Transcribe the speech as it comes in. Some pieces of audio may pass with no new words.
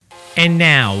And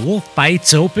now, Wolf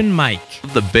Bites Open Mic.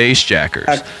 The Bassjackers.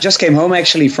 I just came home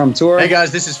actually from tour. Hey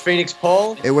guys, this is Phoenix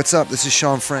Paul. Hey, what's up? This is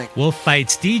Sean Frank. Wolf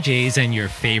Bites DJs and your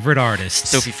favorite artists.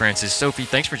 Sophie Francis. Sophie,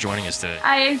 thanks for joining us today.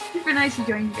 Hi, it's super nice to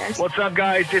join you guys. What's up,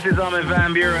 guys? This is Armin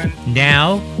van Buren.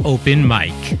 Now, Open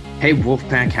Mic. Hey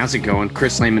Wolfpack, how's it going?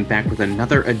 Chris Lehman back with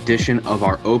another edition of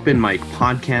our Open Mic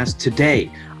podcast. Today,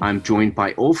 I'm joined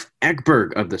by Ulf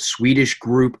Ekberg of the Swedish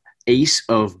group Ace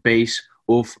of Base.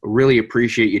 Ulf, really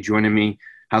appreciate you joining me.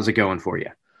 How's it going for you?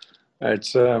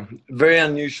 It's very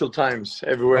unusual times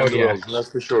everywhere in the world,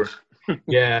 that's for sure.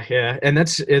 yeah, and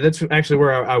that's actually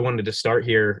where I wanted to start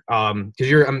here. Because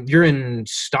you're in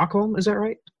Stockholm, is that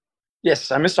right?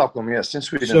 Yes, I'm in Stockholm. Yes, in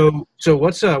Sweden. So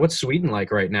what's Sweden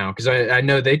like right now? Because I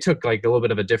know they took like a little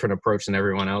bit of a different approach than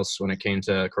everyone else when it came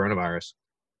to coronavirus.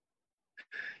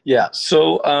 Yeah,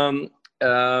 so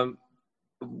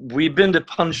we've been the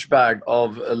punch bag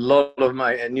of a lot of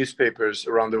my newspapers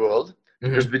around the world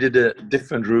because we did a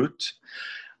different route.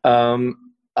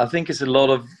 I think it's a lot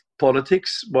of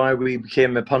politics why we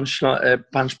became a punch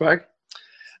bag.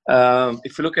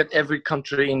 If you look at every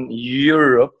country in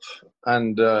Europe,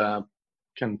 and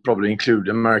can probably include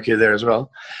America there as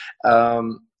well,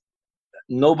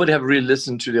 nobody have really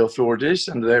listened to the authorities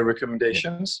and their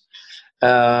recommendations.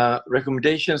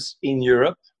 Recommendations in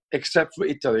Europe, except for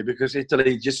Italy, because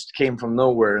Italy just came from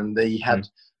nowhere and they had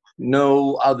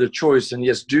no other choice than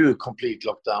just do a complete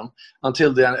lockdown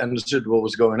until they understood what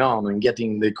was going on and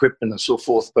getting the equipment and so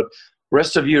forth. But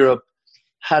rest of Europe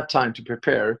had time to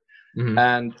prepare,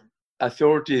 and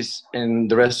authorities in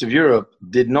the rest of Europe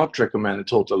did not recommend a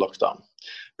total lockdown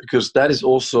because that is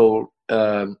also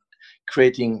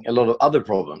creating a lot of other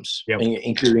problems,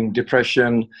 including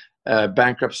depression,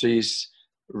 bankruptcies,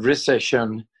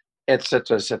 recession,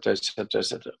 etc., etc., etc.,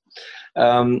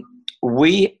 etc.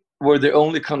 We were the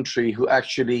only country who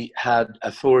actually had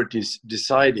authorities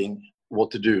deciding what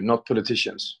to do, not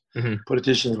politicians.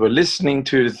 Politicians were listening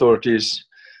to the authorities,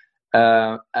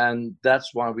 and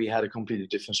that's why we had a completely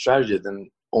different strategy than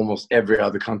almost every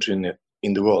other country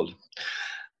in the world.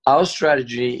 Our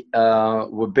strategy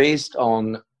were based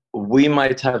on we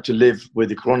might have to live with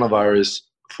the coronavirus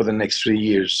for the next 3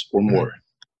 years or more.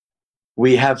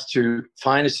 We have to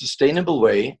find a sustainable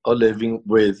way of living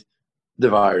with the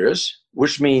virus,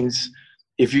 which means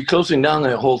if you're closing down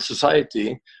a whole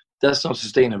society, that's not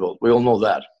sustainable. We all know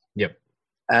that. Yep.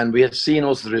 And we have seen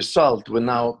also the result when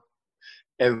now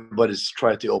everybody's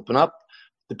trying to open up,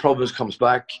 the problems comes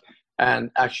back,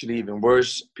 and actually even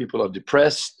worse, people are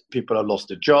depressed, people have lost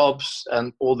their jobs,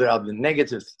 and all the other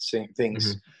negative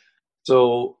things.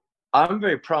 So I'm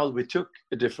very proud we took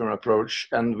a different approach,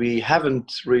 and we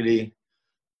haven't really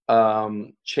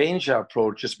changed our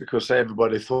approach just because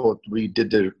everybody thought we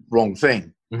did the wrong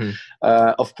thing.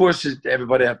 Of course,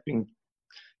 everybody have been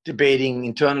debating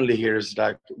internally here is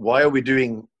like, why are we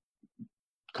doing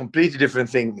completely different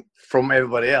thing from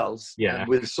everybody else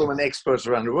with so many experts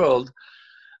around the world?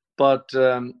 But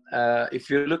if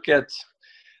you look at,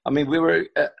 I mean, we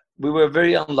were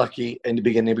very unlucky in the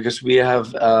beginning because we have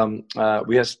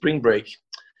spring break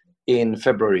in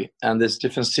February, and there's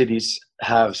different cities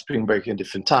have spring break in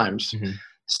different times.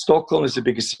 Stockholm is the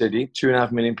biggest city,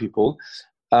 2.5 million people.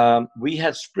 We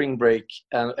had spring break,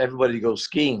 and everybody goes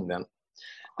skiing then,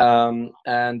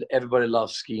 and everybody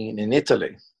loves skiing in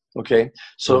Italy. Okay,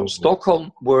 so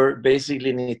Stockholm were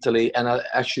basically in Italy, and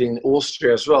actually in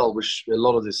Austria as well, which a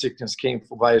lot of the sickness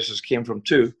viruses came from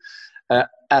too.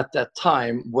 At that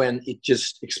time when it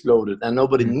just exploded and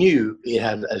nobody knew it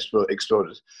had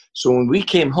exploded. So when we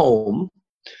came home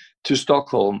to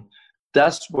Stockholm,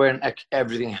 that's when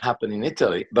everything happened in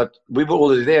Italy. But we were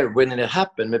already there when it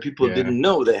happened, but people didn't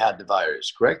know they had the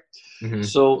virus, correct?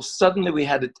 So suddenly we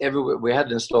had it everywhere. We had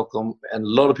it in Stockholm, and a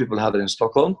lot of people had it in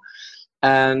Stockholm.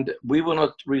 And we were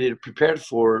not really prepared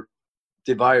for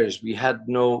the virus. We had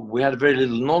very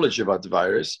little knowledge about the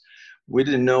virus. We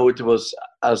didn't know it was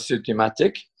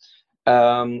asymptomatic,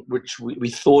 which we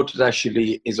thought it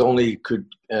actually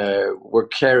were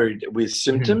carried with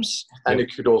symptoms, and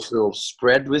it could also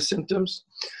spread with symptoms.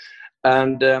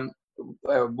 And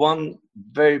one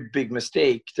very big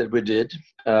mistake that we did,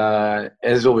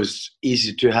 it's always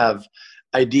easy to have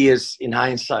ideas in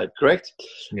hindsight, correct?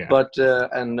 But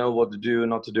and know what to do and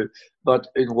not to do. But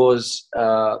it was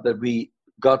that we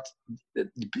got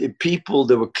people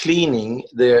that were cleaning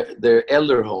their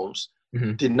elder homes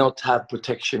did not have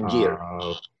protection gear.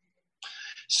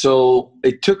 So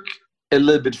it took a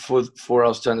little bit for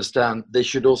us to understand they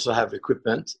should also have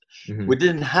equipment. We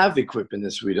didn't have equipment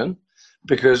in Sweden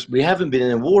because we haven't been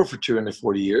in a war for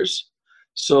 240 years.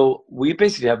 So we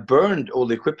basically have burned all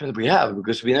the equipment we have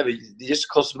because it just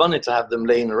costs money to have them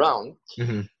laying around,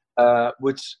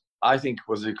 which I think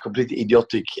was a completely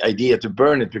idiotic idea to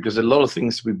burn it, because a lot of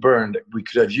things we burned we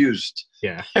could have used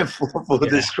for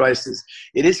this crisis.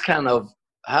 It is kind of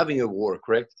having a war,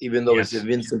 correct? Even though it's an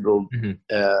invincible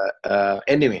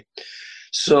enemy.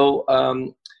 So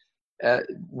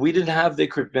we didn't have the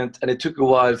equipment, and it took a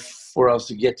while for us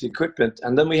to get the equipment.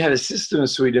 And then we had a system in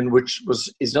Sweden which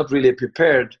is not really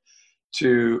prepared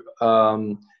to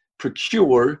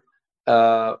procure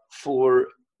for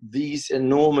these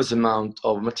enormous amount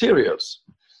of materials.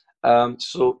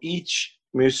 So each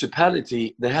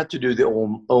municipality, they had to do their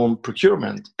own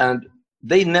procurement, and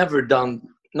they never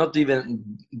not even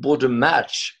bought a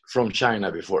match from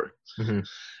China before.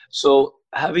 So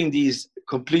having these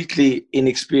completely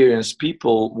inexperienced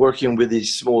people working with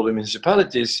these smaller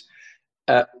municipalities,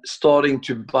 starting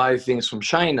to buy things from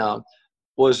China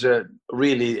was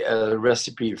really a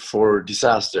recipe for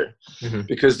disaster,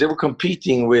 because they were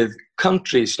competing with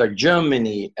countries like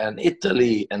Germany and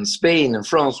Italy and Spain and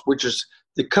France, which is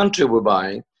the country we're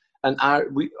buying. And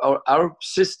our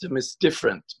system is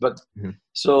different. But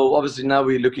so obviously now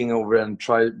we're looking over and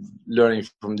try learning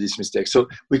from these mistakes. So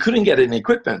we couldn't get any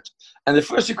equipment. And the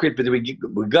first equipment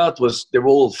we got they were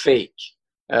all fake.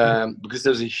 Because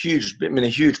there was a huge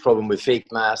problem with fake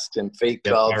masks and fake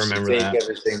gloves and fake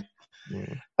everything.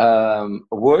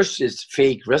 Worse is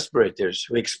fake respirators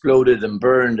who exploded and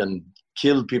burned and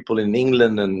killed people in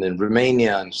England and in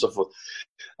Romania and so forth.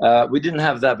 We didn't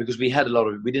have that because we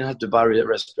didn't have to buy a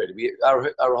respirator.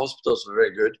 Our hospitals were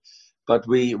very good, but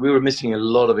we were missing a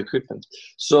lot of equipment.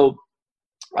 So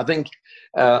I think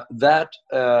that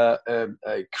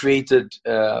created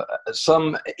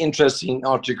some interesting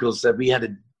articles that we had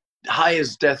the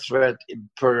highest death rate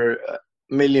per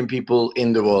million people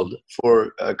in the world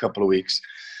for a couple of weeks,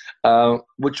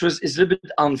 which is a little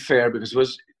bit unfair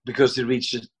because it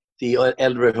reached the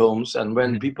elderly homes, and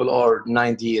when people are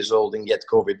 90 years old and get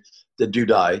COVID, they do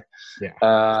die.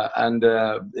 And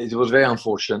it was very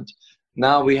unfortunate.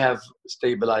 Now we have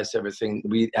stabilized everything.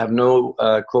 We have no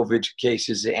COVID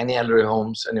cases in any elderly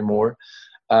homes anymore,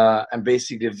 and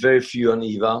basically very few on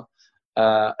EVA.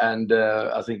 And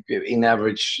I think in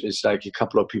average it's like a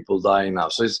couple of people dying now.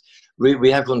 So we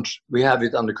have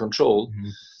it under control.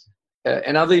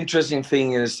 Another interesting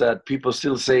thing is that people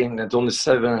still saying that only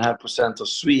 7.5% of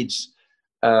Swedes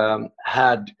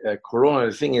had corona.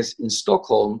 The thing is, in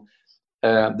Stockholm,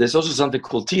 there's also something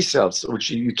called T cells, which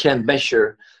you can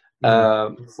measure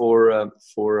for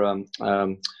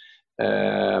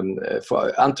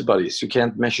antibodies. You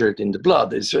can't measure it in the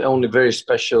blood. It's only very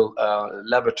special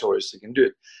laboratories that can do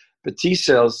it. But T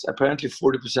cells, apparently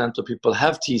 40% of people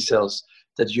have T cells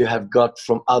that you have got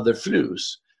from other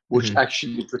flus, which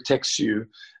actually protects you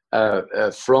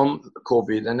from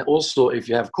COVID. And also, if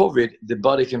you have COVID, the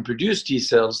body can produce T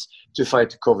cells to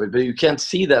fight COVID, but you can't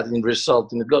see that in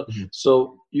result in the blood.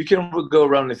 So you can go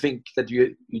around and think that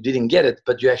you didn't get it,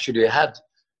 but you actually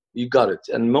you got it.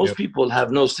 And most people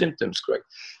have no symptoms, correct?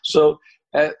 So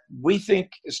we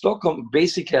think Stockholm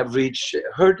basically have reached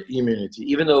herd immunity,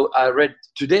 even though I read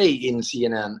today in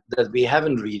CNN that we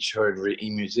haven't reached herd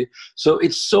immunity. So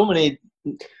it's so many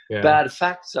bad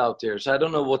facts out there. So I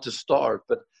don't know what to start,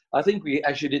 but I think we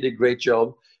actually did a great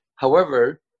job.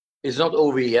 However, it's not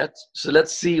over yet. So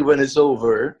let's see when it's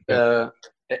over.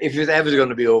 If it's ever going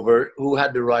to be over, who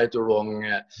had the right or wrong.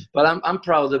 But I'm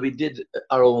proud that we did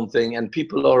our own thing, and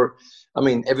people are,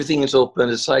 everything is open,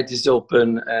 the site is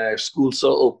open, schools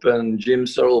are open,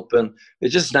 gyms are open.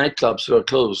 It's just nightclubs who are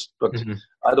closed, but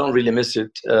I don't really miss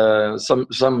it.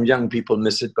 Some young people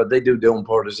miss it, but they do their own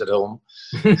parties at home.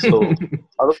 So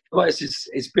otherwise,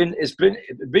 it's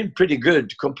been pretty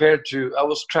good compared to, I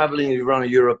was traveling around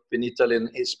Europe, in Italy,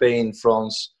 in Spain,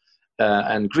 France,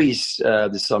 and Greece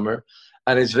this summer.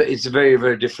 And it's a very,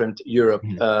 very different Europe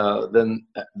than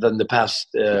the past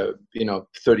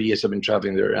 30 years I've been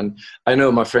traveling there. And I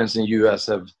know my friends in the US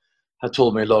have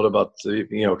told me a lot about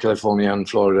California and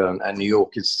Florida and New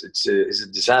York. It's a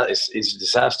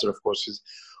disaster, of course. It's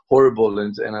horrible,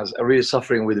 and I'm really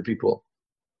suffering with the people.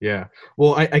 Yeah.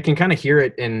 Well, I can kind of hear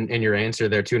it in your answer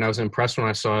there too. And I was impressed when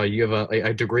I saw you have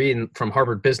a degree from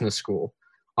Harvard Business School.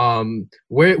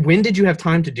 When did you have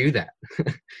time to do that?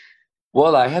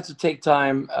 Well, I had to take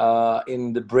time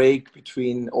in the break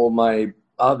between all my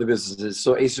other businesses.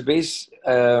 So Ace of Base,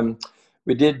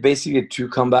 we did basically 2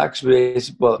 comebacks.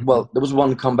 Well, there was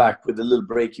one comeback with a little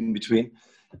break in between.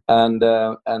 And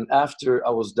after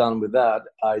I was done with that,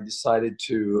 I decided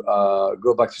to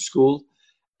go back to school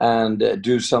and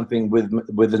do something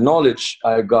with the knowledge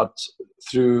I got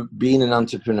through being an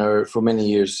entrepreneur for many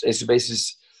years. Ace of Base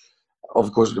is,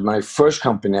 of course, my first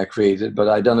company I created, but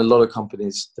I've done a lot of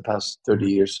companies the past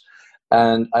 30 years.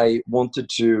 And I wanted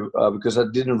to, because I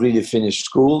didn't really finish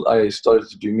school, I started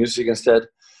to do music instead.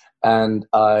 And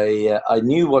I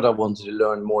knew what I wanted to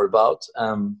learn more about.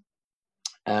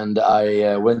 And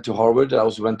I went to Harvard. I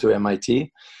also went to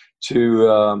MIT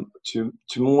to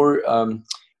more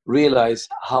realize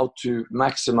how to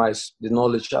maximize the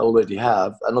knowledge I already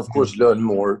have. And of course, learn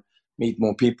more, meet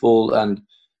more people. And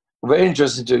very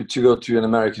interesting to go to an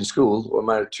American school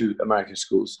or to American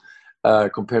schools.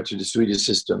 Compared to the Swedish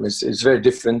system, it's very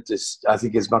different. I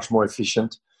think it's much more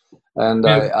efficient. And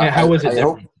how was it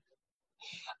different?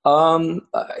 A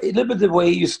little bit the way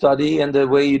you study and the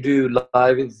way you do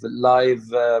live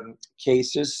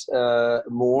cases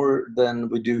more than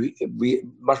we do. We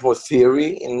much more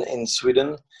theory in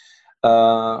Sweden,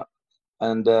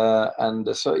 and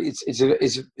so it's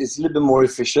a little bit more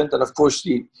efficient. And of course,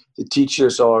 the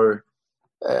teachers are.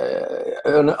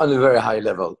 On a very high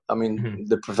level. I mean,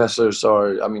 the professors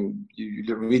are. I mean,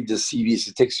 you read the CVs.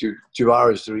 It takes you 2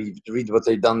 hours to read what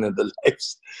they've done in their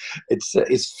lives.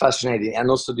 It's fascinating, and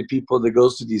also the people that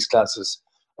goes to these classes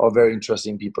are very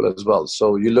interesting people as well.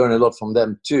 So you learn a lot from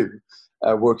them too,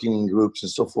 working in groups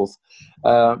and so forth.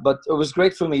 But it was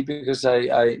great for me because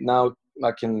I now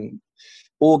can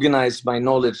organize my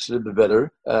knowledge a little bit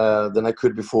better than I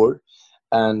could before.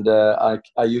 And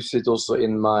I use it also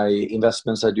in my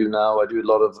investments I do now. I do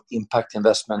a lot of impact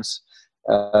investments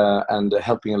and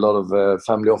helping a lot of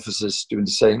family offices doing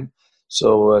the same.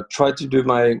 So try to do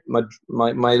my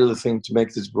little thing to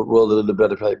make this world a little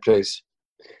better place.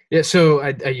 Yeah, so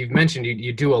you've mentioned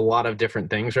you do a lot of different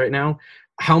things right now.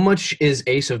 How much is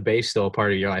Ace of Base still a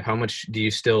part of your life? How much do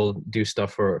you still do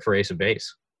stuff for Ace of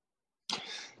Base?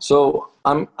 So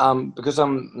because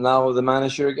I'm now the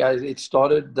manager, guys. It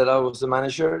started that I was the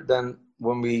manager. Then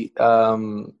when we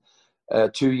 2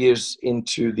 years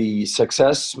into the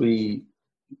success, we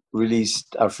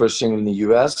released our first single in the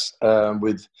US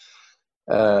with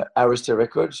Arista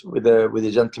Records with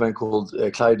a gentleman called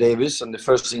Clive Davis. And the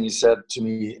first thing he said to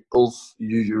me, Ulf,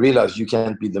 you realize you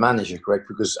can't be the manager, correct?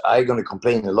 Because I'm going to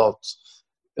complain a lot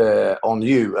on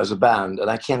you as a band,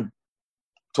 and I can't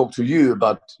talk to you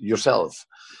about yourself.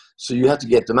 So you had to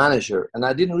get the manager. And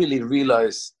I didn't really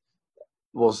realize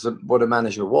what a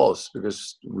manager was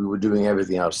because we were doing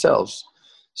everything ourselves.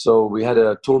 So we had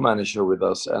a tour manager with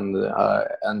us, and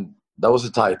that was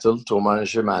the title, tour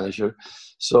manager.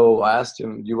 So I asked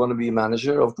him, do you want to be a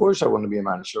manager? Of course I want to be a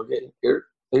manager. Okay,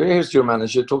 here's your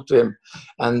manager, talk to him.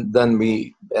 And then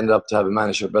we ended up to have a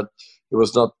manager, but it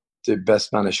was not the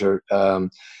best manager.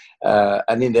 And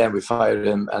in the end, we fired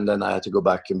him, and then I had to go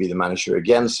back and be the manager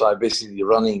again. So I basically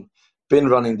been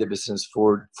running the business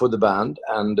for the band,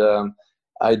 and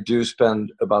I do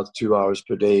spend about 2 hours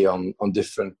per day on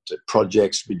different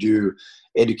projects. We do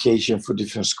education for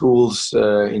different schools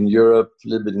in Europe, a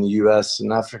little bit in the US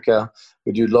and Africa.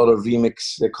 We do a lot of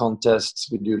remix contests.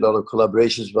 We do a lot of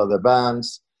collaborations with other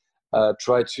bands.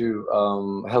 Try to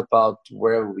help out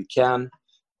wherever we can.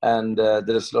 And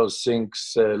there's a lot of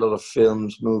syncs, a lot of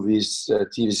films, movies,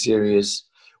 TV series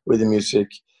with the music.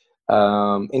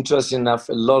 Interesting enough,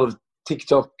 a lot of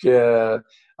TikTok.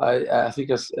 I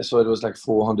think I saw it was like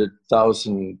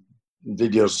 400,000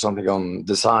 videos or something on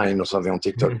design or something on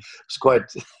TikTok. It's quite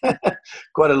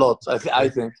quite a lot, I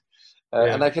think.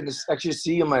 And I can actually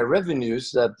see in my revenues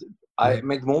that I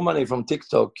make more money from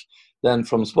TikTok than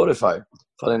from Spotify,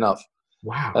 funny enough.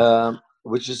 Wow.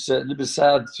 Which is a little bit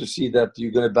sad to see that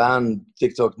you're going to ban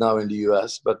TikTok now in the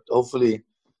US, but hopefully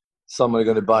someone is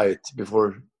going to buy it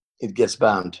before it gets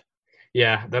banned.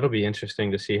 Yeah, that'll be interesting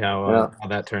to see how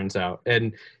that turns out.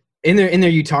 And in there,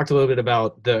 you talked a little bit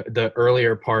about the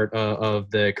earlier part of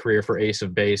the career for Ace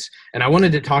of Base, and I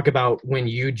wanted to talk about when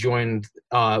you joined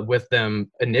with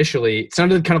them initially. It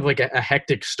sounded kind of like a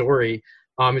hectic story.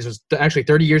 It was actually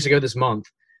 30 years ago this month.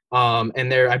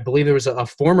 And I believe there was a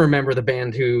former member of the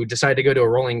band who decided to go to a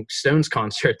Rolling Stones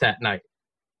concert that night.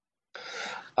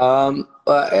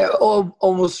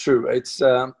 Almost true. It's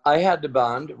I had the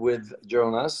band with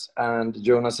Jonas, and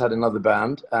Jonas had another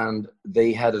band, and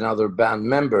they had another band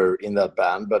member in that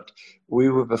band. But we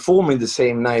were performing the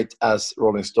same night as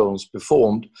Rolling Stones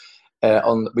performed.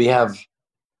 We have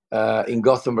in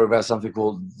Gothenburg, we have something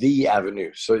called The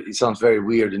Avenue. So it sounds very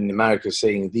weird in America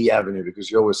saying The Avenue,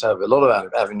 because you always have a lot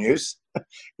of avenues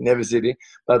in every city,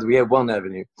 but we have one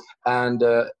avenue. And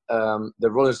the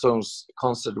Rolling Stones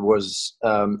concert was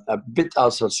a bit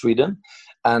outside Sweden,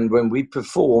 And when we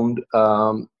performed,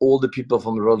 all the people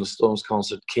from the Rolling Stones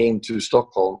concert came to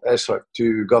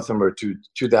to Gothenburg, to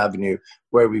the Avenue,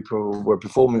 where we were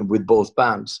performing with both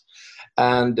bands.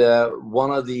 And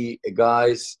one of the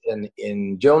guys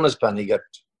in Jonas' band, he got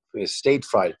stage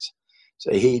fright.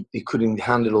 So he couldn't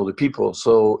handle all the people.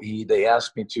 So they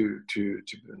asked me to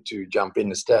jump in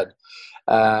instead.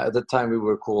 At that time, we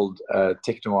were called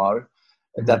Tech Noir.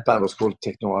 That band was called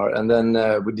Tech Noir. And then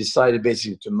we decided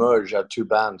basically to merge our two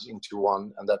bands into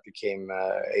one, and that became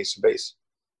Ace of Base.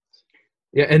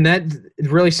 Yeah, and that it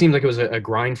really seemed like it was a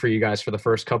grind for you guys for the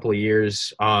first couple of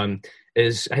years. I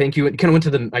think you kind of went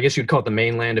to I guess you'd call it the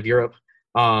mainland of Europe,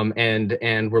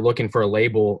 and we're looking for a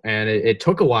label, and it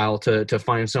took a while to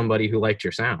find somebody who liked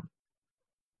your sound.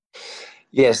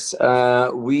 Yes,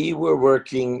 we were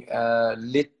working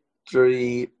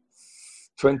literally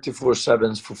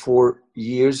 24/7 for 4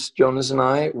 years, Jonas and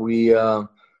I. We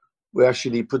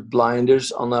actually put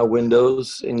blinders on our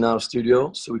windows in our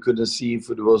studio, so we couldn't see if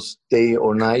it was day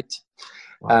or night.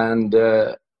 Wow. And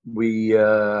we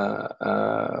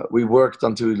worked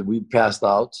until we passed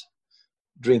out,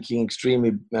 drinking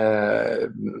extremely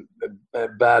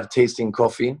bad tasting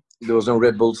coffee. There was no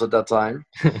Red Bulls at that time.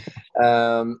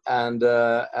 and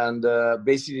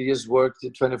basically just worked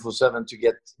 24/7 to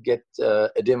get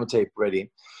a demo tape ready.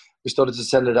 We started to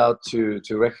send it out to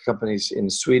record companies in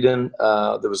Sweden.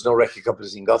 There was no record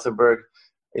companies in Gothenburg.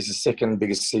 It's the second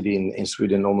biggest city in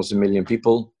Sweden, almost 1 million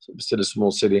people. So it's still a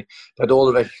small city. But all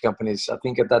the record companies, I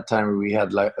think at that time we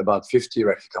had like about 50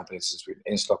 record companies in Sweden,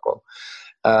 in Stockholm.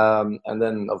 And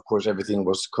then, of course, everything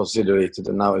was considered,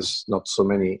 and now there's not so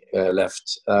many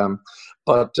left.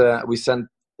 But we sent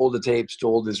all the tapes to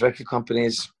all these record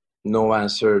companies. No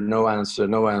answer, no answer,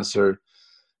 no answer.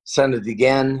 Send it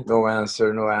again. No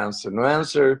answer, no answer, no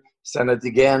answer. Send it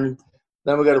again.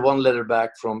 Then we got one letter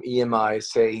back from EMI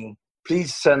saying,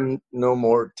 please send no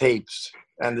more tapes.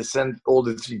 And they sent all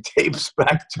the 3 tapes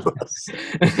back to us.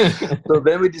 So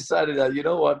then we decided that, you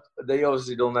know what, they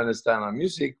obviously don't understand our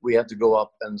music. We have to go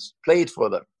up and play it for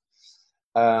them.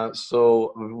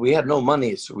 So we had no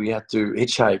money, so we had to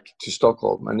hitchhike to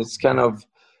Stockholm. And it's kind of,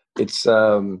 it's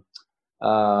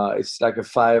like a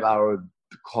 5-hour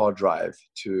car drive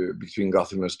between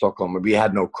Gothenburg and Stockholm. We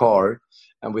had no car,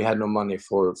 and we had no money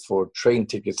for train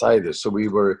tickets either. So we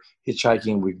were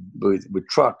hitchhiking with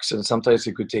trucks, and sometimes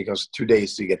it could take us 2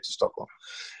 days to get to Stockholm.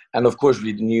 And of course,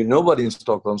 we knew nobody in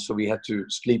Stockholm, so we had to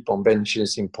sleep on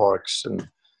benches in parks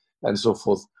and so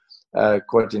forth.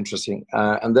 Quite interesting.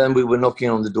 And then we were knocking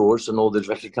on the doors on all the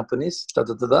record companies,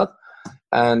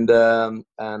 and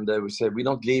we said, we're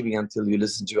not leaving until you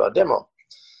listen to our demo.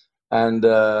 And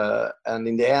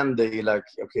in the end, they like,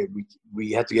 okay,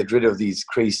 we had to get rid of these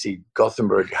crazy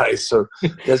Gothenburg guys. So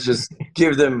let's just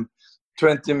give them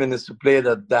 20 minutes to play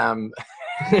that damn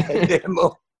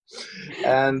demo.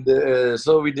 And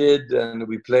so we did, and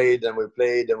we played, and we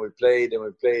played, and we played, and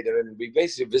we played. And we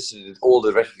basically visited all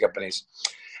the record companies.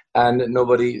 And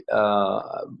nobody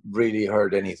really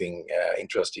heard anything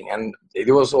interesting. And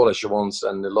it was All She Wants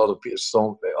and a lot of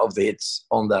of the hits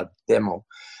on that demo.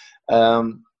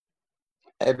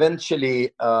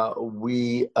 Eventually,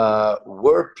 we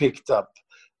were picked up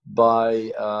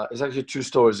by, it's actually 2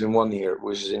 stories in 1 year,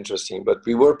 which is interesting, but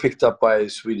we were picked up by a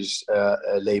Swedish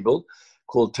label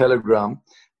called Telegram.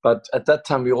 But at that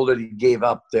time, we already gave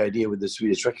up the idea with the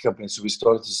Swedish record company, so we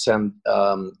started to send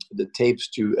the tapes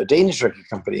to a Danish record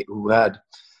company who had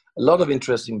a lot of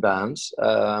interesting bands.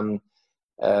 We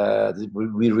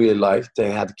really liked. They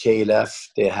had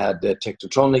KLF, they had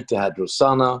Technotronic, they had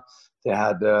Rosanna. They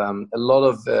had a lot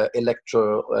of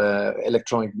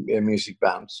electronic music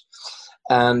bands,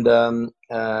 and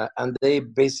they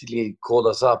basically called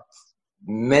us up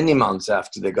many months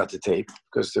after they got the tape,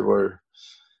 because they were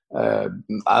I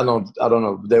don't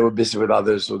know, they were busy with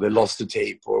others, or they lost the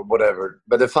tape or whatever.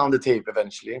 But they found the tape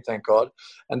eventually, thank God,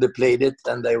 and they played it,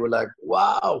 and they were like,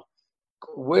 "Wow,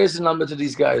 where's the number to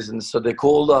these guys?" And so they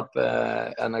called up,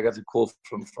 and I got a call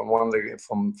from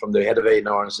the head of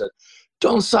A&R and said,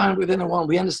 "Don't sign with anyone.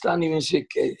 We understand your music,"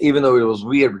 even though it was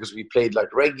weird because we played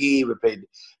like reggae, we played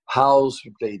house,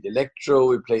 we played electro,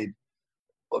 we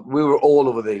were all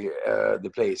over the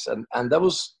place, and that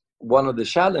was one of the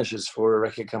challenges for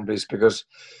record companies, because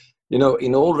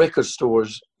in all record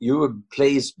stores you were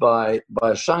placed by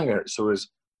a genre. So it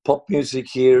was pop music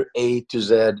here, A to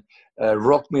Z,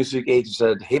 rock music A to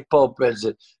Z, hip hop, but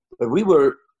we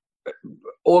were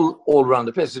all around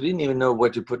the place. We didn't even know where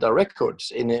to put our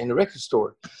records in a record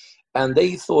store, and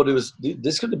they thought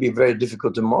this going to be very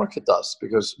difficult to market us,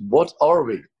 because what are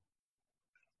we?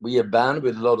 We are a band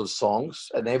with a lot of songs,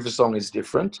 and every song is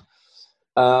different.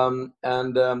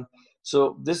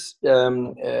 So this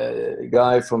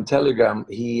guy from Telegram,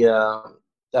 he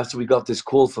after we got this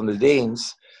call from the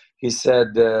Danes, he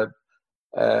said,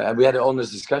 and we had an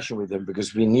honest discussion with him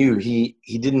because we knew he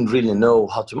didn't really know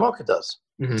how to market us.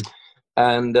 Mm-hmm.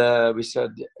 And we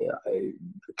said,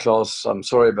 Klaus, I'm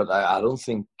sorry, but I don't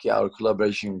think our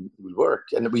collaboration will work.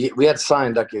 And we had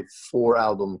signed like a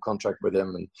 4-album contract with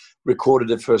him and recorded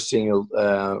the first single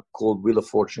called Wheel of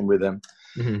Fortune with him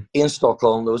in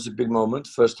Stockholm. That was a big moment.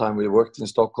 First time we worked in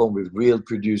Stockholm with real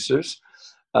producers.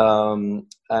 And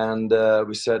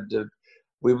we said,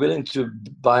 we're willing to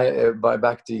buy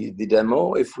back the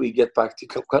demo if we get back the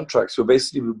contract. So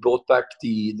basically, we bought back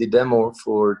the demo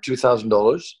for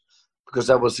 $2,000 because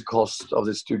that was the cost of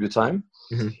the studio time,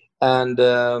 and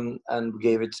we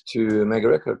gave it to Mega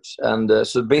Records. And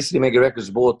so basically, Mega Records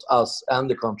bought us and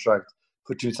the contract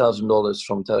for $2,000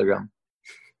 from Telegram.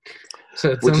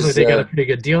 So it sounds like they got a pretty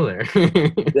good deal there.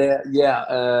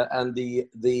 And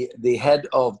the head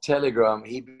of Telegram,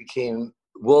 he became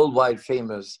worldwide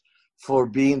famous for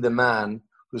being the man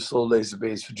who sold Ace of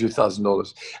Base for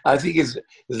 $2,000. I think it's a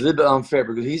little bit unfair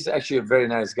because he's actually a very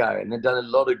nice guy and had done a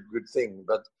lot of good things,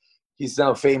 but he's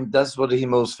now famous. That's what he's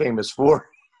most famous for.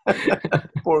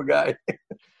 Poor guy.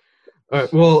 All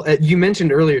right. Well, you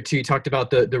mentioned earlier too. You talked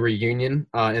about the reunion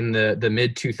in the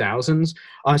mid 2000s.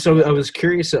 So I was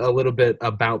curious a little bit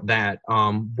about that.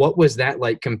 What was that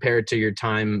like compared to your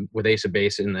time with Ace of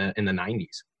Base in the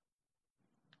 90s?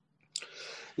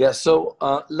 Yeah. So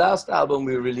last album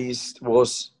we released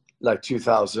was like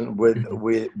 2000 with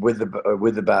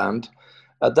the band.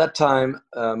 At that time,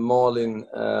 Malin,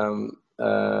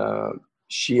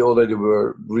 she already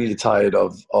were really tired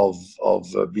of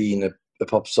being a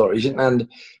pop star, and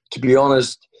to be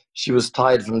honest, she was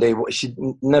tired from day one. She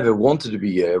never wanted to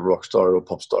be a rock star or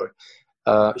pop star.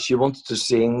 She wanted to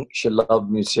sing. She loved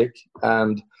music,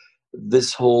 and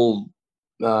this whole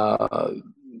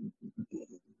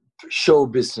show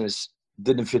business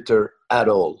didn't fit her at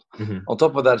all. On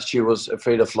top of that, she was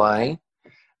afraid of flying,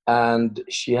 and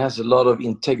she has a lot of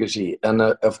integrity. And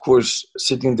of course,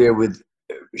 sitting there with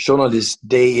journalists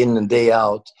day in and day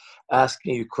out,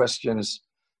 asking you questions.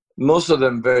 Most of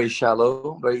them very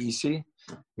shallow, very easy,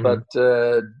 but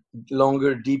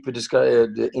longer, deeper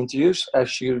interviews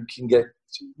actually can get,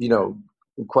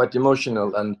 quite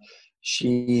emotional. And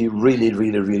she really,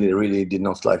 really, really, really did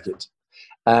not like it.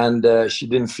 And she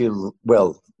didn't feel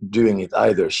well doing it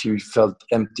either. She felt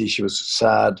empty. She was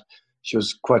sad. She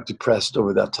was quite depressed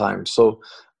over that time. So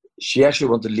she actually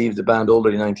wanted to leave the band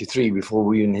already in '93 before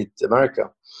we even hit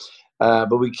America.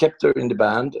 But we kept her in the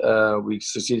band. We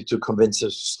succeeded to convince her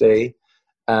to stay,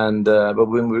 and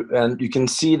you can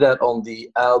see that on the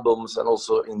albums and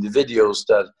also in the videos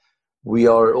that we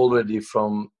are already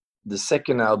from the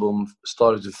second album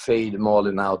started to fade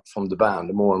Malin out from the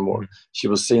band more and more. She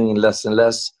was singing less and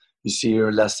less. You see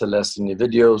her less and less in the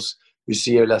videos. You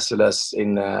see her less and less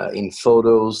in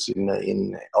photos,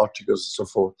 in articles, and so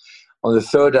forth. On the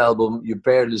third album, you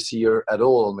barely see her at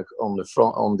all on the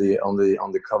front, on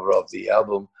the cover of the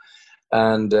album,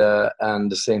 and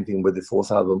the same thing with the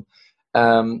fourth album.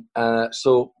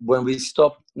 So when we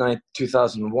stopped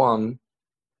 2001,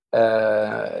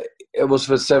 it was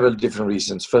for several different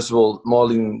reasons. First of all,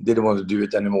 Malin didn't want to do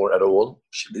it anymore at all.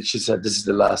 She said this is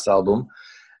the last album,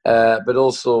 but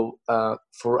also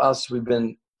for us, we've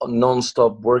been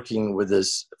non-stop working with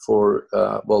this for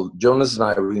Jonas and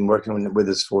I have been working with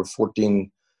this for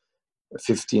 15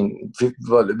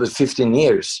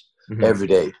 years every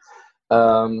day.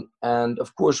 And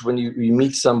of course, when you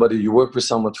meet somebody, you work with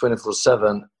someone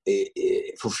 24/7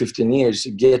 for 15 years,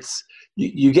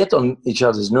 you get on each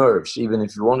other's nerves, even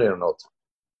if you want it or not.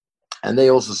 And they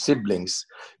also siblings,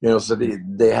 so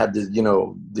they had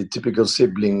the typical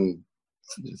sibling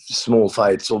small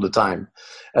fights all the time,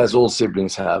 as all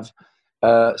siblings have.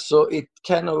 So it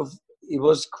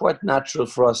was quite natural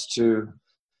for us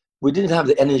we didn't have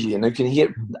the energy, and you can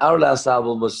hear our last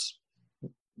album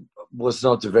was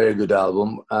not a very good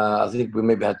album. I think we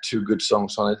maybe had 2 good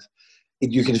songs on it.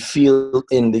 You can feel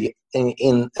in the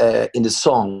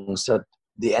songs that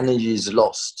the energy is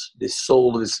lost, the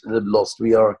soul is lost.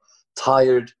 We are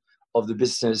tired of the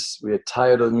business, we are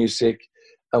tired of music,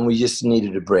 and we just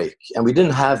needed a break. And we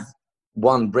didn't have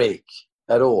one break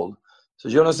at all. So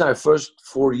Jonas and I, first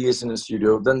 4 years in the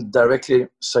studio, then directly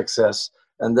Success,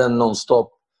 and then non-stop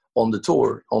on the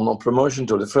tour, on a promotion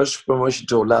tour. The first promotion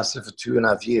tour lasted for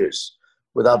 2.5 years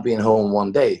without being home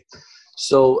one day.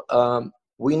 So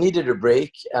we needed a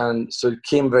break, and so it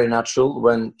came very natural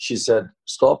when she said,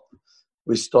 stop,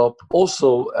 we stopped.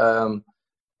 Also,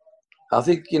 I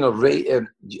think,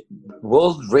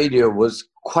 world radio was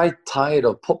quite tired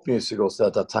of pop music also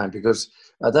at that time, because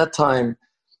at that time,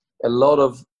 a lot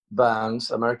of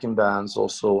bands, American bands,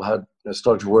 also had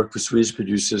started to work with Swedish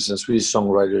producers and Swedish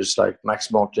songwriters like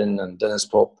Max Martin and Dennis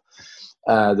Pop,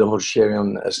 the whole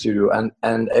Sherion studio,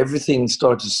 and everything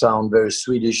started to sound very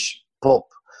Swedish pop,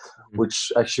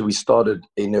 which actually we started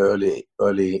in the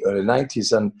early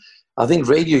 90s. And I think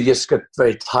radio just got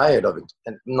very tired of it,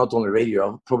 and not only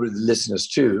radio, probably the listeners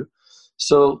too.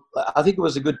 So I think it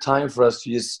was a good time for us to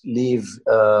just leave,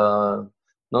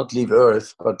 not leave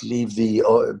Earth, but leave the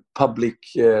public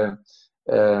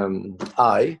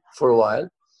eye for a while.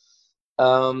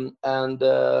 And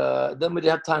then we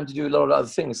had time to do a lot of other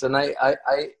things. And I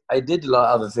did a lot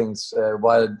of other things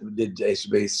while I did Ace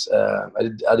of Base.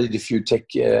 I did a few tech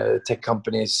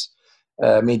companies,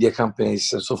 media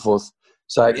companies, and so forth.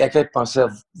 So I kept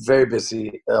myself very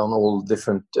busy on all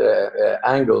different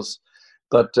angles.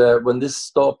 But when this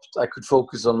stopped, I could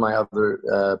focus on my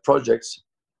other projects.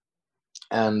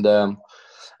 And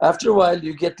after a while,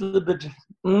 you get a little bit,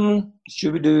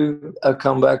 should we do a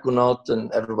comeback or not?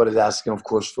 And everybody's asking, of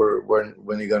course, for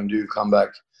when you're going to do a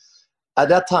comeback. At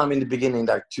that time, in the beginning,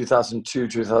 like 2002,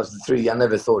 2003, I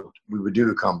never thought we would do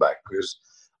a comeback because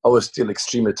I was still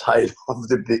extremely tired of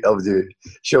the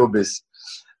showbiz.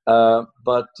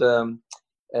 But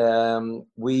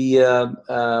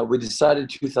we decided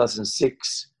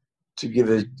 2006 to give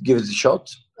it a shot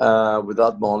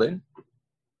without Malin,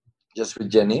 just with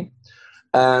Jenny.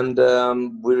 And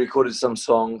we recorded some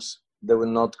songs that were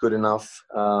not good enough.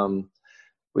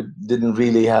 We didn't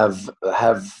really have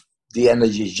the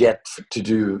energy yet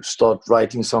to start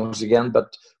writing songs again.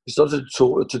 But we started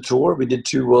to tour. We did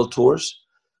 2 world tours,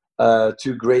 2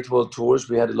 great world tours.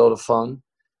 We had a lot of fun,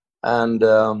 and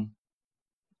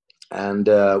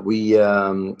we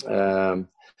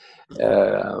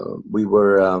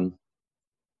were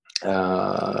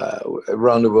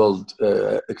around the world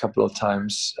a couple of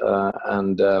times,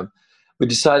 and we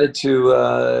decided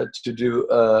to do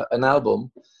an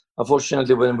album.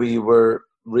 Unfortunately, when we were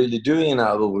really doing an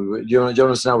album,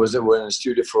 Jonas and I were in the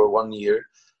studio for 1 year.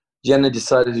 Jenny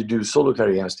decided to do solo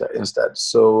career instead.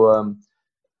 So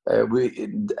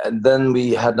and then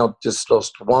we had not just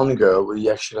lost 1 girl; we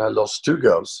actually had lost 2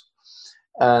 girls,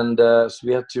 and so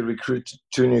we had to recruit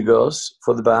 2 new girls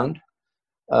for the band.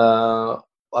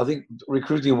 I think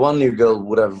recruiting 1 new girl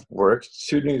would have worked.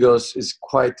 2 new girls is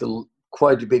quite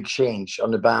a big change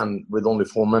on the band with only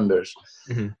 4 members.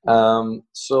 Mm-hmm.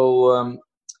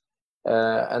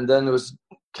 And then it was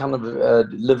kind of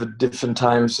live at different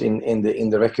times in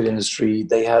the record industry.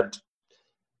 They had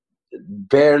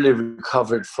barely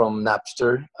recovered from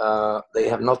Napster. They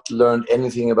have not learned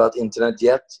anything about internet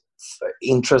yet.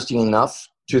 Interesting enough,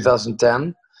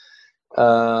 2010.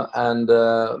 And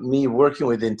me working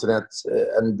with internet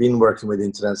and been working with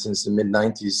internet since the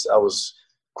mid-90s, I was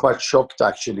quite shocked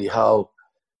actually how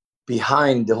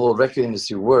behind the whole record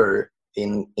industry were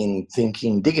in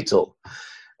thinking digital.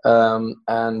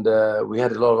 And we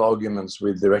had a lot of arguments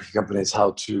with the record companies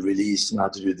how to release and how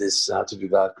to do this, how to do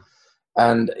that.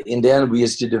 And in the end, we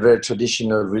just did a very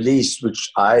traditional release,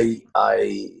 which I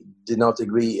did not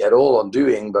agree at all on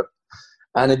doing,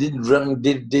 and it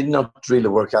did not really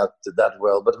work out that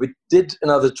well. But we did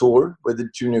another tour with the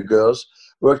 2 new girls.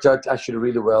 Worked out actually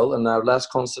really well. And our last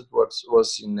concert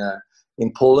was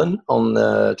in Poland on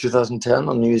 2010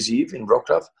 on New Year's Eve in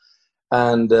Wrocław.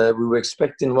 And we were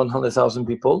expecting 100,000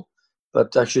 people,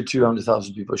 but actually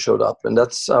 200,000 people showed up. And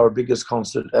that's our biggest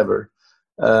concert ever,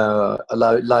 a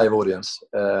live audience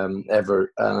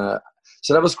ever.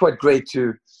 So that was quite great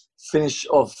to finish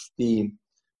off the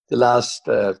last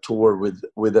tour with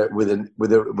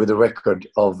a record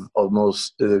of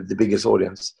almost the biggest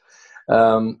audience,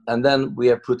 and then we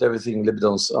have put everything a little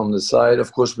bit on the side.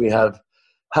 Of course, we have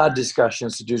had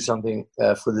discussions to do something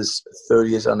for this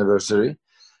 30th anniversary,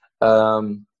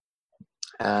 and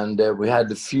we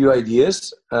had a few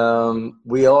ideas.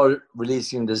 We are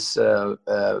releasing this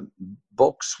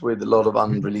box with a lot of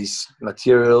unreleased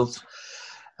materials,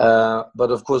 but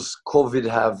of course, COVID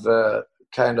have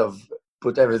kind of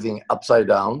put everything upside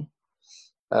down.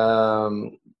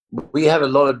 We have a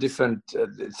lot of different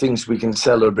things we can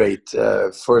celebrate.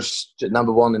 First,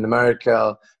 number 1 in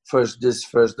America, first this,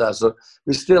 first that. So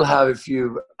we still have a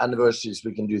few anniversaries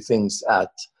we can do things at.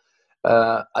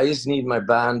 I just need my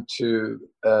band to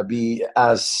be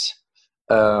as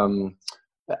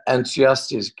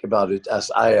enthusiastic about it as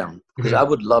I am, because I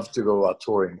would love to go out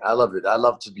touring. I love it. I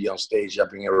love to be on stage,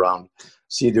 jumping around,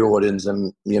 see the audience,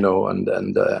 and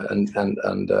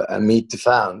and meet the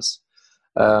fans.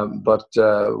 But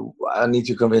I need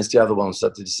to convince the other ones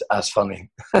that it's as funny.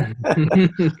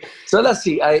 So let's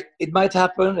see. It might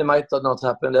happen. It might not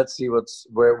happen. Let's see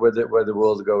where the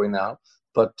world is going now.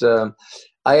 But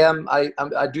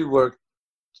I do work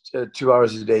 2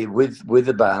 hours a day with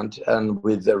the band and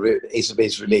with the Ace of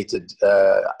Base related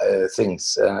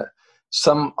things.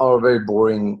 Some are very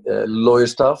boring lawyer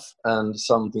stuff, and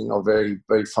something are very,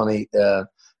 very funny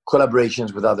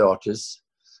collaborations with other artists,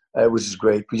 which is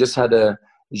great. We just had a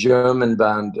German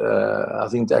band. I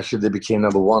think actually they became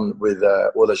 #1 with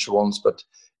All That She Wants, but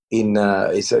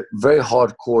it's a very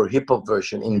hardcore hip hop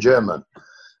version in German.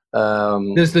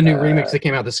 There's the new remix that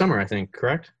came out this summer, I think,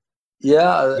 correct?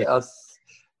 Yeah.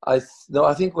 I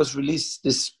think it was released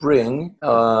this spring,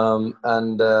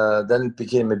 and then it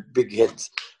became a big hit.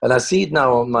 And I see it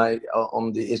now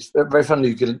it's very funny.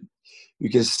 You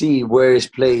can see where it's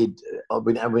played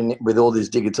with all these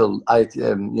digital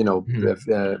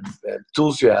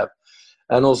tools you have,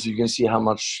 and also you can see how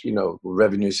much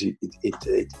revenues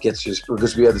it gets you,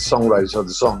 because we are the songwriters of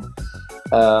the song.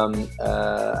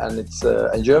 And it's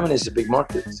and Germany is a big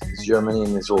market. It's Germany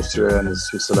and it's Austria and it's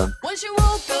Switzerland. Once you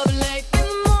woke up late in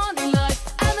the morning light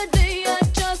and the day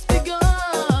had just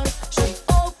begun, she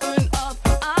opened up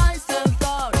her eyes and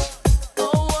thought,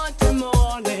 oh, what a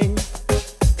morning.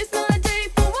 It's not a day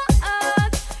for what?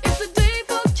 It's a day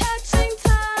for catching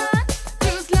time.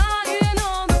 Just lying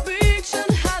on the beach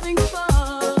and having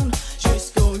fun. She's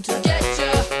going to get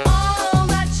you. All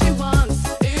that she wants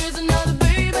is another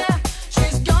baby.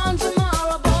 She's gone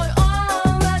tomorrow, boy.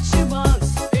 All that she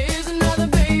wants is another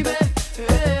baby.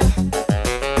 Yeah.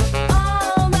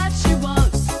 All that she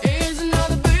wants is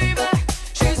another baby.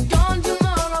 She's gone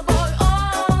tomorrow, boy.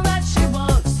 All that she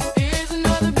wants is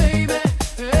another baby.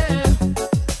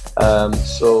 Yeah.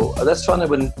 So that's funny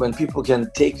when people can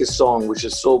take a song which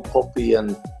is so poppy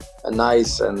and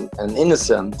nice and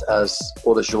innocent as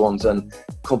All That She Wants and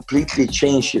completely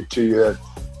change it to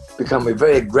become a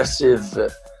very aggressive,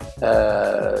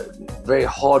 very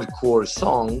hardcore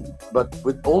song, but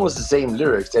with almost the same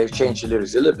lyrics. They've changed the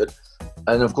lyrics a little bit.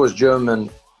 And of course, German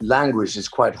language is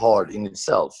quite hard in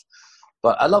itself.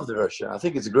 But I love the version. I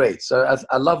think it's great. So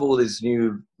I love all these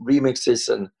new remixes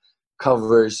and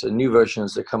covers and new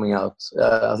versions that are coming out.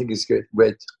 I think it's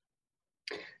great.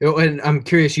 And I'm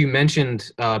curious, you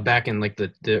mentioned back in like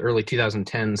the early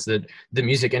 2010s that the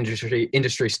music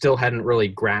industry still hadn't really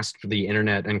grasped the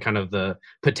internet and kind of the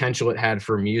potential it had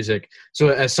for music. So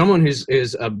as someone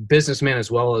who's a businessman as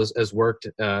well as worked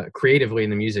creatively in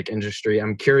the music industry,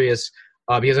 I'm curious,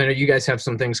 because I know you guys have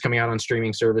some things coming out on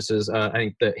streaming services. I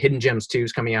think the Hidden Gems 2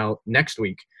 is coming out next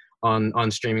week on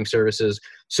streaming services.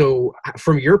 So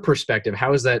from your perspective,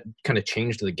 how has that kind of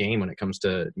changed the game when it comes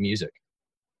to music?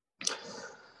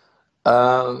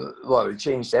 Well, it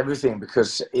changed everything,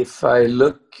 because if I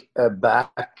look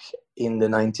back in the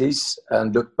 90s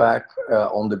and look back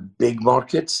on the big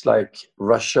markets like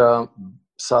Russia,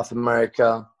 South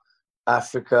America,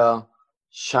 Africa,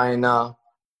 China,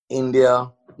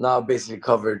 India, now basically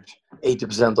covered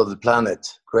 80% of the planet,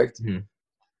 correct? Mm-hmm.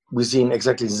 We've seen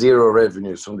exactly zero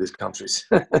revenues from these countries.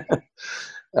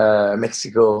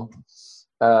 Mexico,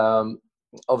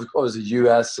 of course, the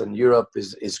US and Europe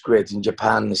is great, in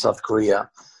Japan and South Korea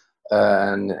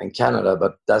and Canada,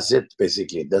 but that's it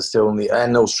basically. That's the only,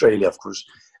 and Australia, of course.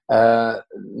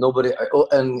 Nobody,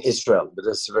 and Israel, but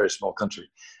that's a very small country.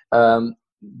 The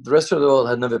rest of the world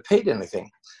had never paid anything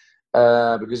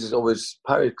because it's always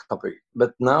pirate copy.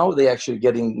 But now they're actually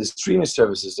getting the streaming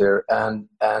services there, and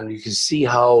you can see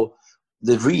how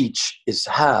the reach it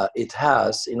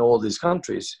has in all these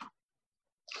countries.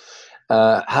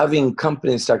 Having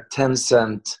companies like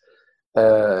Tencent,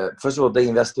 first of all, they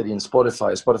invested in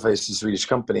Spotify. Spotify is a Swedish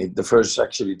company, the first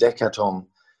actually decathlon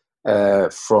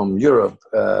from Europe.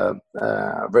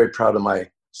 Very proud of my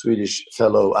Swedish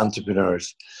fellow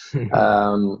entrepreneurs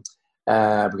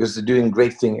because they're doing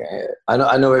great thing.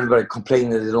 I know everybody complaining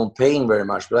that they don't paying very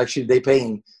much, but actually they're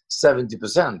paying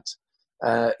 70%.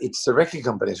 It's the record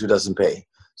companies who doesn't pay.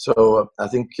 So I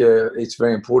think it's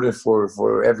very important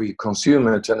for every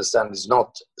consumer to understand it's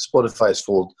not Spotify's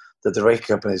fault that the record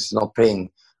company is not paying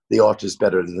the artists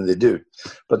better than they do.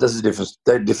 But that's a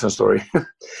different story.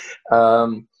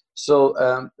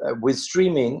 So with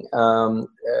streaming,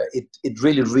 it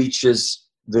really reaches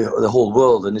the whole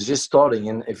world, and it's just starting.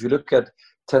 And if you look at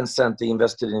Tencent, they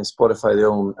invested in Spotify. They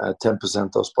own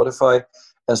 10% of Spotify,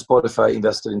 and Spotify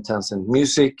invested in Tencent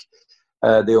Music.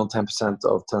 They own 10%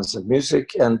 of Tencent Music,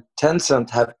 and Tencent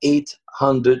have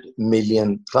 800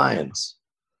 million clients.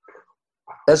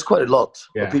 That's quite a lot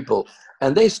of people.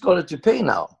 And they started to pay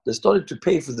now. They started to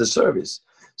pay for the service.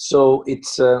 So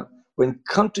it's when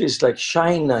countries like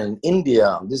China and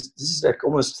India, this is like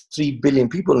almost 3 billion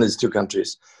people in these two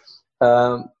countries,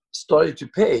 started to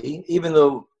pay, even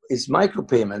though it's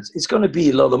micropayments, it's going to be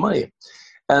a lot of money.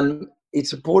 And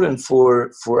it's important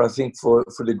for I think for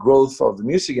the growth of the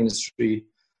music industry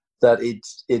that it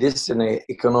is an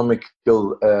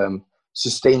economical,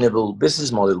 sustainable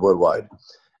business model worldwide.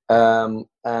 So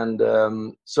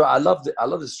I love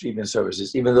the streaming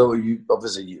services, even though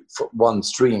for one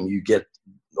stream you get,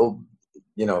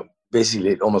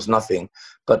 basically almost nothing,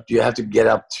 but you have to get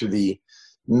up to the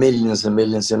millions and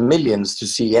millions and millions to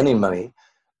see any money.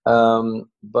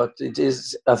 But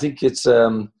I think it's,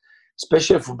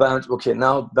 especially for bands. Okay,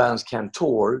 now bands can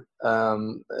tour,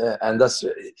 and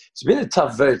it's been a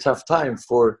very tough time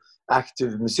for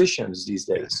active musicians these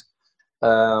days,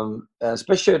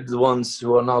 especially the ones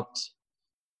who are not,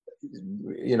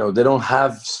 they don't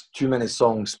have too many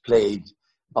songs played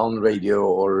on radio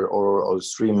or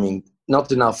streaming,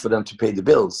 not enough for them to pay the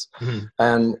bills. Mm-hmm.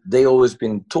 And they always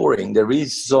been touring. They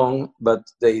release a song, but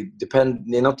they're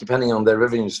not depending on their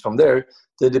revenues from there.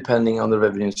 They're depending on the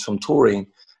revenues from touring.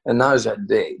 And now is that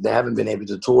they haven't been able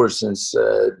to tour since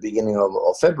beginning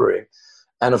of February.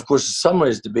 And of course, summer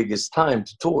is the biggest time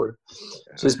to tour.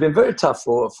 So it's been very tough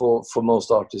for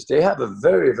most artists. They have a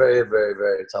very, very, very,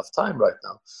 very tough time right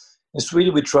now. In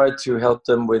Sweden, we try to help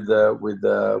them with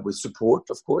support,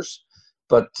 of course,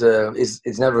 but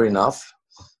it's never enough.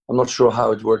 I'm not sure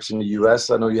how it works in the US.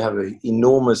 I know you have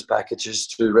enormous packages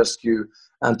to rescue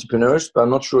entrepreneurs, but I'm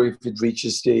not sure if it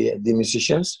reaches the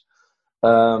musicians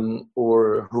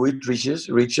or who it reaches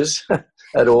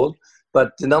at all.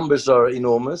 But the numbers are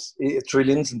enormous,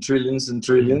 trillions and trillions and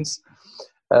trillions.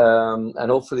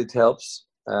 And hopefully it helps.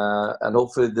 And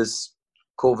hopefully this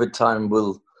COVID time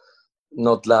will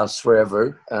not last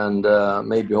forever. And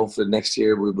maybe hopefully next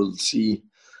year we will see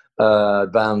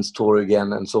bands tour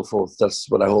again and so forth. That's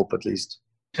what I hope, at least.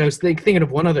 I was thinking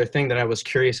of one other thing that I was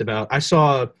curious about. I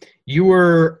saw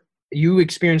you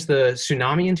experienced the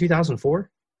tsunami in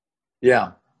 2004?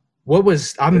 Yeah.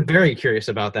 I'm very curious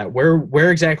about that.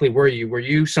 Where exactly were you? Were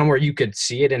you somewhere you could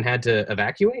see it and had to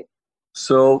evacuate?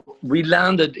 So we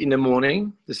landed in the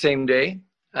morning, the same day,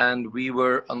 and we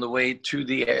were on the way to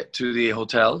the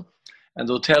hotel. And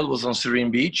the hotel was on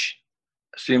Serene Beach.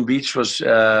 Serene Beach was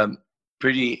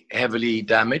pretty heavily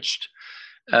damaged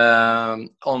on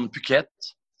Phuket.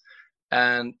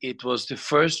 And it was the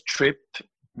first trip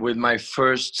with my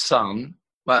first son,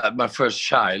 my first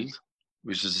child,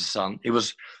 which is a son. He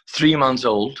was 3 months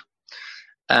old.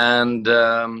 And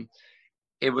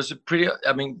it was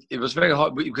it was very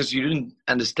hard because you didn't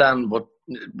understand what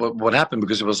happened,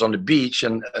 because it was on the beach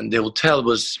and the hotel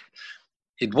was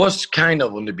kind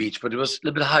of on the beach, but it was a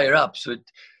little bit higher up. So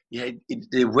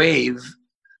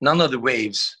none of the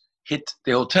waves hit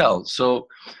the hotel. So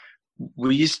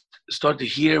we started to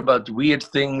hear about weird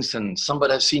things, and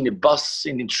somebody has seen a bus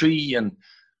in the tree, and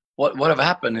whatever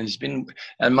happened.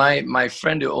 And my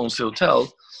friend who owns the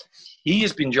hotel, he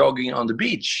has been jogging on the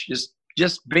beach,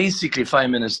 just basically 5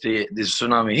 minutes the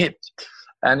tsunami hit.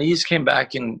 And he just came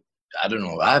back, and I don't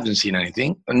know, I haven't seen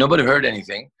anything, nobody heard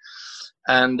anything.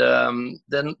 And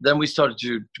then we started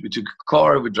we took a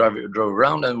car, we drove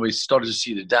around, and we started to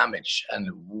see the damage. And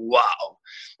wow,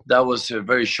 that was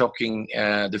very shocking.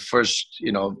 The first,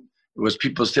 it was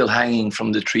people still hanging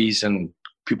from the trees and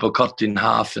people cut in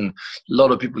half, and a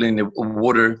lot of people in the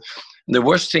water. And the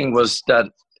worst thing was that,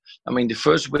 the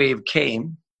first wave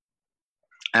came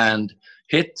and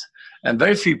hit, and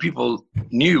very few people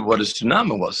knew what a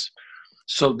tsunami was.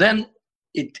 So then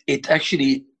it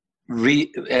actually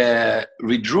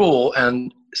redraw,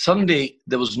 and suddenly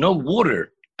there was no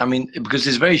water. Because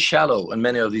it's very shallow in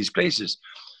many of these places.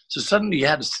 So suddenly you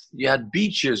had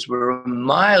beaches were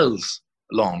miles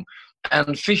long,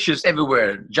 and fishes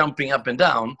everywhere jumping up and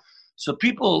down. So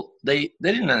people, they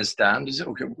didn't understand. They said,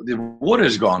 okay, the water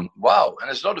is gone. Wow. And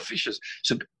there's a lot of fishes.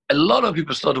 So a lot of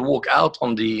people started to walk out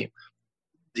on the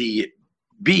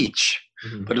beach,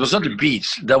 mm-hmm. But it was not the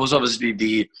beach. That was obviously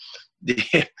the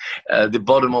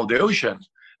bottom of the ocean.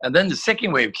 And then the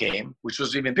second wave came, which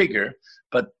was even bigger.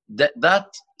 But that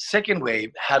second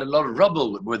wave had a lot of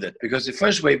rubble with it, because the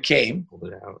first wave came,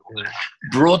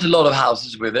 brought a lot of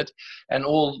houses with it, and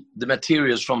all the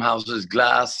materials from houses,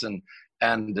 glass and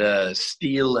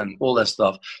steel and all that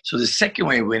stuff. So the second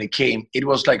wave, when it came, it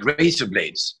was like razor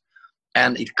blades,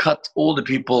 and it cut all the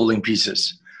people in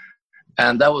pieces.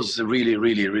 And that was really,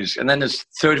 really risky. And then the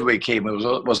third wave came.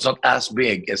 It was not as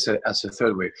big as the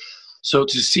third wave. So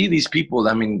to see these people,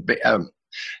 it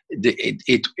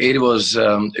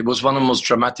was one of the most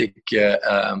dramatic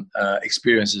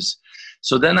experiences.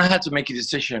 So then I had to make a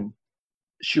decision.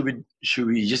 should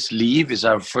we just leave? Is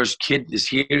our first kid is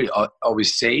here? Are we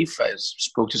safe? I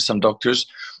spoke to some doctors.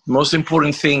 Most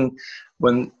important thing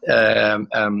when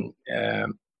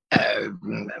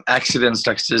accidents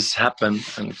like this happen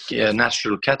and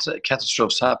natural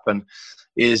catastrophes happen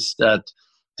is that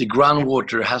the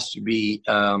groundwater has to be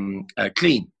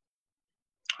clean.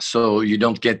 So you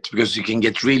don't get, because you can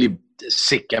get really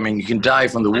sick. I mean, you can die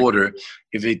from the water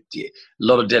if a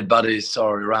lot of dead bodies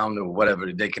are around or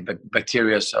whatever.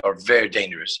 Bacteria are very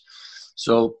dangerous.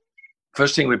 So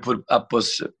first thing we put up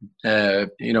was,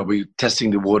 we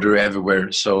testing the water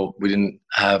everywhere, so we didn't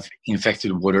have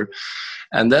infected water.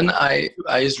 And then I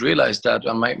just realized that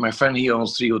my friend, he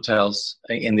owns 3 hotels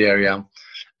in the area,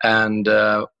 and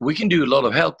we can do a lot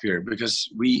of help here because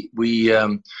we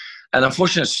and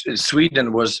unfortunately,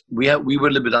 Sweden we were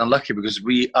a little bit unlucky because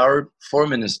our foreign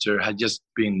minister had just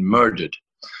been murdered,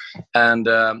 and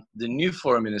the new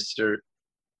foreign minister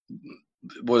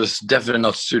was definitely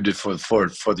not suited for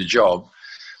the job.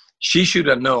 She should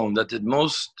have known that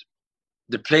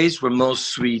the place where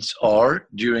most Swedes are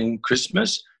during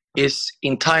Christmas is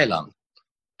in Thailand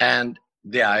and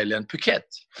the island Phuket.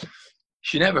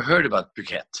 She never heard about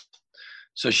Phuket.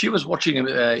 So she was watching,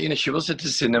 she was at the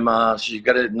cinema. She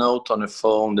got a note on her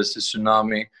phone. There's a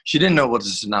tsunami. She didn't know what the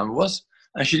tsunami was,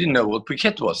 and she didn't know what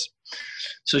Phuket was.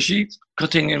 So she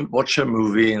continued and watched her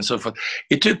movie and so forth.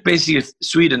 It took basically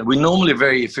Sweden. We're normally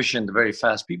very efficient, very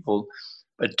fast people,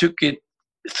 but it took it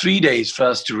 3 days for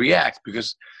us to react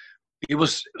because it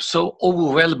was so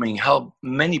overwhelming how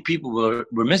many people were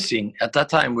missing. At that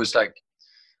time, it was like,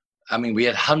 I mean, we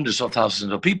had hundreds of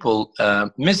thousands of people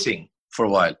missing for a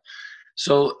while.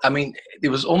 So, I mean, it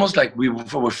was almost like we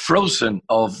were frozen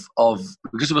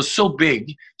because it was so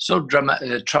big, so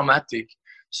traumatic.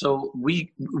 So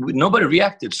nobody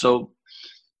reacted. So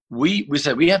we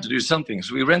said we had to do something.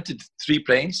 So we rented 3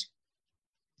 planes,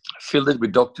 filled it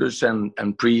with doctors and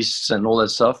priests and all that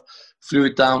stuff, flew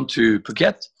it down to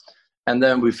Phuket, and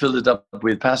then we filled it up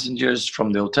with passengers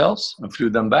from the hotels and flew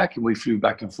them back, and we flew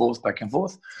back and forth.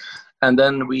 And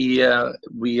then we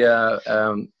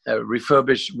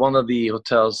refurbished one of the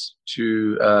hotels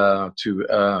to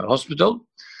hospital,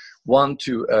 one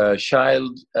to a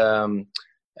child home,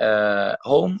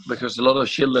 because a lot of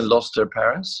children lost their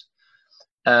parents.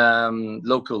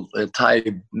 Local Thai,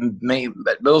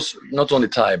 but also, not only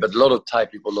Thai, but a lot of Thai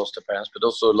people lost their parents, but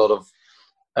also a lot of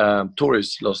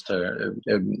tourists lost the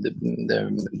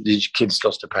kids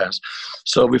lost their parents.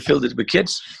 So we filled it with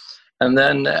kids. And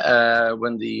then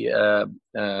when the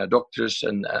doctors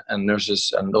and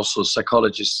nurses and also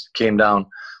psychologists came down,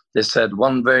 they said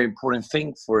one very important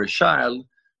thing for a child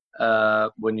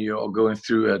when you are going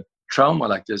through a trauma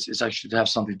like this is actually to have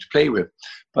something to play with.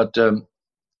 But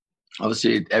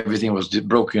obviously everything was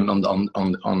broken on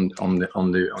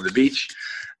the beach.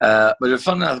 But the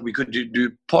fun that we could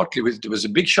do partly with, it was a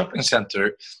big shopping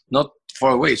center, not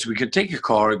far away. So we could take a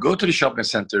car, go to the shopping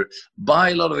center,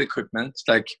 buy a lot of equipment,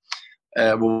 like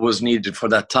what was needed for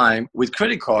that time with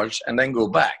credit cards, and then go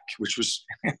back, which was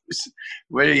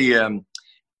very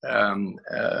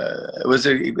it was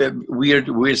a weird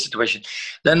situation.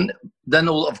 Then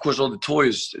of course all the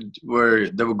toys were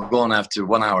gone after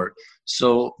 1 hour.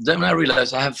 So then I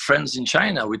realized I have friends in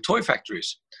China with toy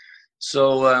factories.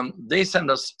 So they send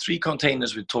us 3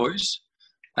 containers with toys,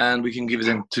 and we can give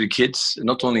them to the kids,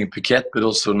 not only in Phuket but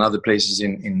also in other places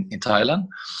in Thailand.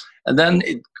 And then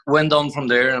it went on from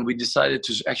there, and we decided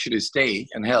to actually stay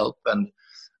and help. And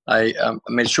I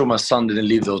made sure my son didn't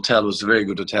leave the hotel. It was a very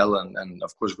good hotel, and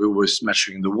of course we were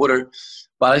measuring the water.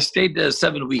 But I stayed there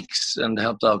 7 weeks and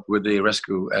helped out with the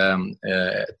rescue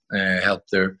help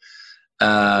there.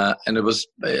 And it was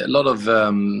a lot of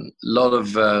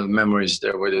memories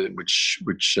there,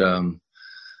 which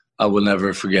I will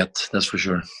never forget. That's for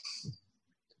sure.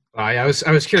 I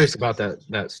was curious about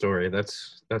that story.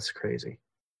 That's crazy.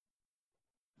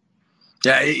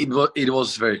 Yeah, it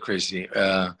was very crazy.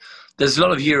 There's a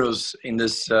lot of heroes in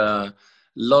this. A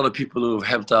lot of people who have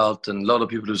helped out, and a lot of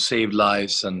people who saved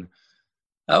lives. And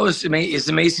it's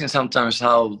amazing sometimes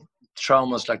how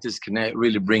traumas like this can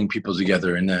really bring people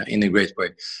together in a great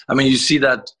way. I mean, you see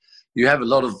that you have a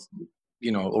lot of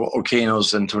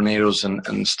volcanoes and tornadoes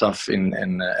and stuff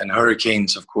and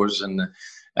hurricanes, of course, and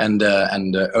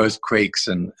earthquakes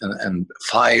and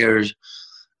fires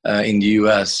in the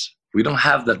US. We don't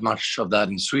have that much of that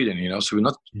in Sweden, so we're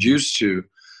not used to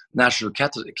natural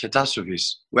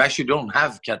catastrophes. We actually don't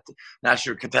have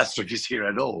natural catastrophes here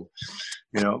at all,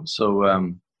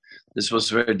 So this was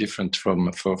very different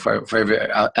for every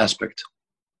aspect.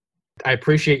 I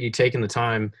appreciate you taking the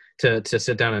time to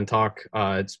sit down and talk.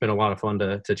 It's been a lot of fun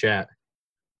to chat.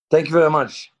 Thank you very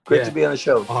much. Great Yeah. to be on the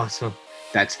show. Awesome.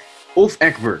 That's Ulf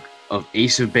Ekberg of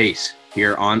Ace of Base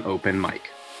here on Open Mic.